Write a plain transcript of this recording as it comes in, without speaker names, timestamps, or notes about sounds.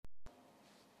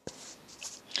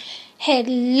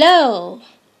Hello,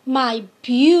 my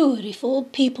beautiful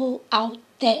people out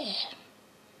there.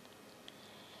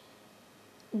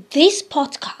 This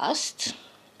podcast,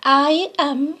 I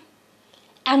am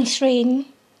answering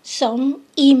some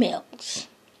emails.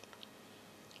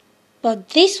 But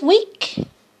this week,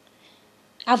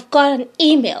 I've got an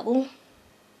email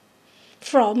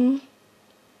from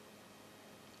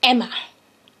Emma.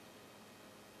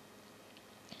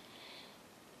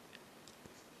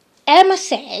 Emma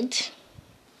said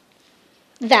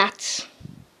that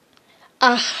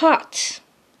her heart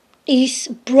is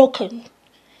broken.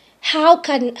 How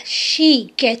can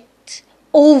she get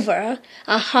over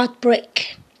a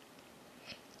heartbreak?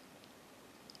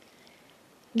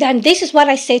 Then this is what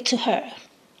I said to her.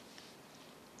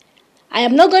 I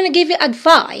am not going to give you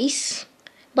advice,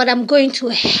 but I'm going to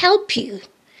help you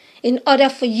in order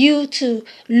for you to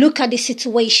look at the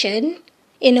situation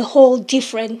in a whole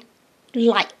different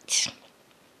light.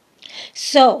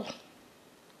 So,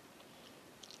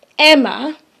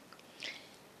 Emma,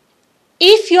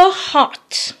 if your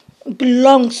heart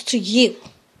belongs to you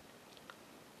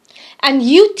and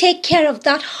you take care of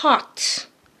that heart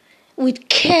with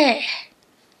care,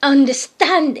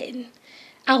 understanding,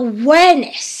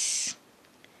 awareness,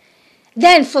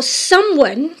 then for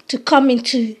someone to come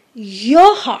into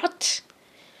your heart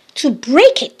to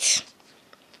break it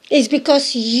is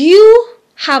because you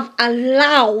have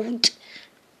allowed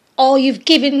or you've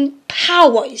given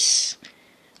powers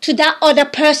to that other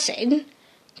person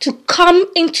to come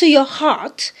into your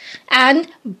heart and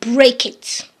break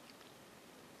it.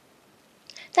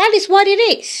 That is what it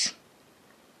is.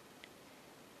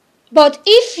 But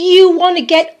if you want to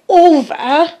get over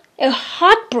a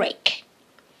heartbreak,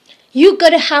 you're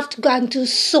going to have to go and do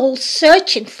soul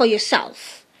searching for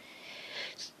yourself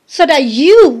so that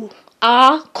you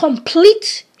are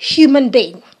complete human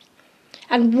being.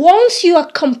 And once you are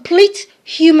a complete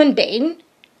human being,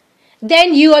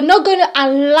 then you are not going to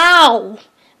allow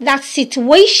that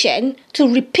situation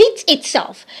to repeat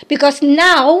itself, because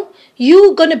now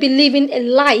you're going to be living a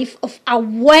life of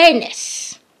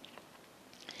awareness.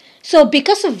 So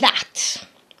because of that,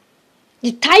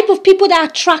 the type of people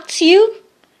that attracts you,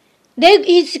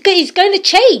 it's going to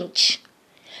change.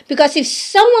 Because if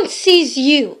someone sees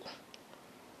you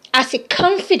as a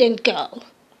confident girl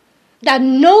that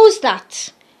knows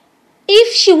that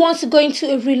if she wants to go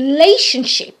into a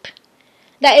relationship,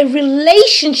 that a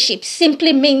relationship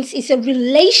simply means it's a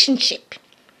relationship.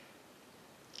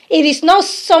 It is not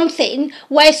something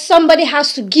where somebody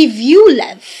has to give you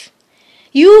love.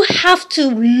 You have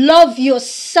to love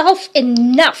yourself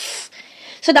enough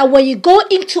so that when you go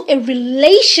into a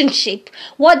relationship,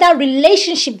 what that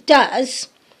relationship does,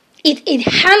 it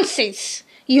enhances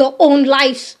your own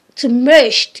life to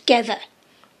merge together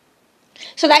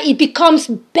so that it becomes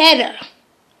better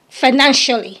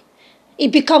financially.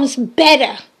 It becomes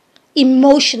better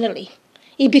emotionally.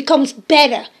 It becomes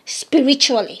better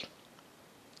spiritually.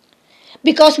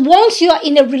 Because once you are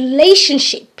in a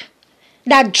relationship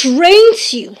that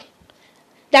drains you,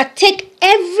 that takes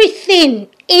everything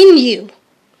in you,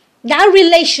 that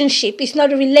relationship is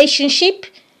not a relationship.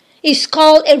 It's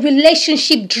called a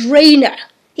relationship drainer.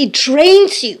 It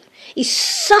drains you. It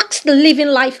sucks the living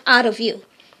life out of you.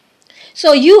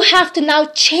 So you have to now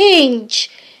change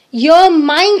your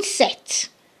mindset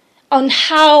on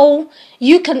how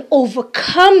you can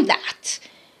overcome that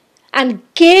and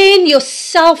gain your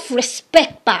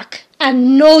self-respect back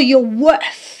and know your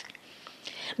worth.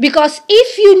 Because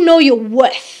if you know your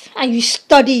worth and you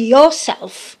study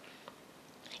yourself,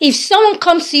 if someone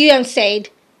comes to you and said,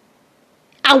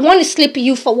 I want to sleep with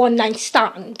you for one night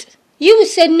stand, you will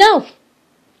say no.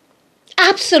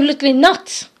 Absolutely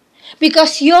not.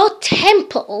 Because your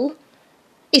temple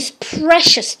is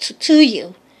precious to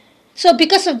you. So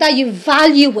because of that, you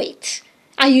value it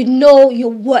and you know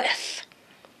your worth.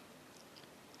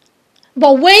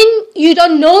 But when you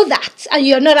don't know that and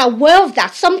you're not aware of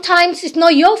that, sometimes it's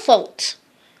not your fault.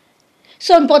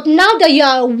 But now that you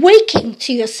are awakened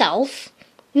to yourself,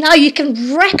 now you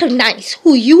can recognize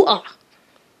who you are.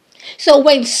 So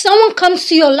when someone comes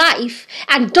to your life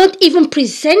and don't even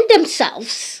present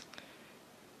themselves,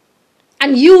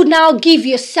 and you now give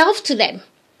yourself to them,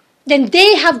 then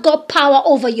they have got power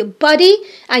over your body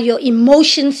and your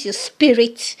emotions, your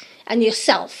spirit, and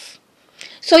yourself.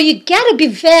 So you got to be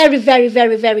very, very,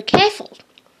 very, very careful.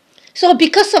 So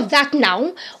because of that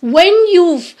now, when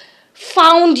you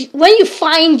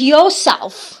find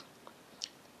yourself,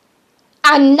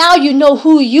 and now you know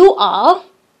who you are,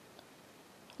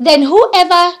 then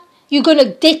whoever you're going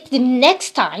to date the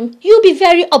next time, you'll be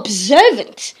very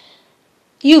observant.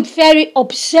 You're very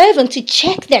observant to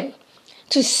check them,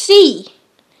 to see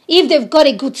if they've got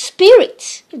a good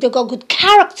spirit, if they've got good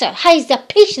character, how is their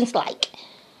patience like?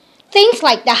 Things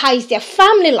like that. How is their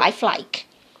family life like?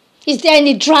 Is there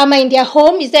any drama in their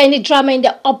home? Is there any drama in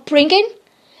their upbringing?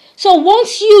 So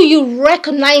once you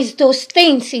recognize those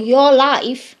things in your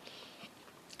life,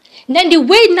 then the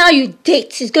way now you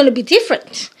date is going to be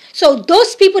different. So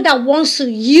those people that want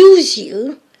to use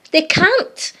you, they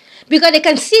can't, because they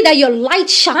can see that your light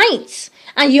shines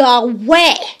and you are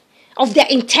aware of their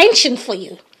intention for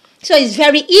you. So it's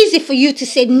very easy for you to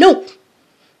say no.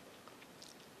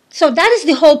 So that is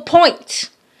the whole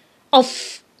point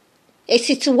of a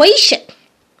situation.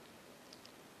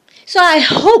 So I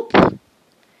hope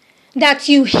that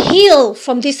you heal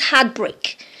from this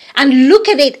heartbreak and look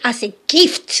at it as a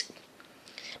gift.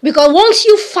 Because once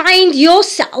you find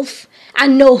yourself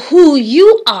and know who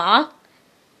you are,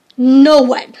 no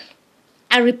one,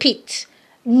 I repeat,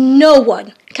 no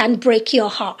one can break your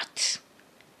heart.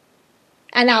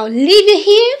 And I'll leave you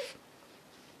here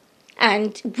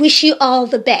and wish you all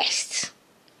the best.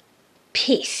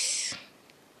 Peace.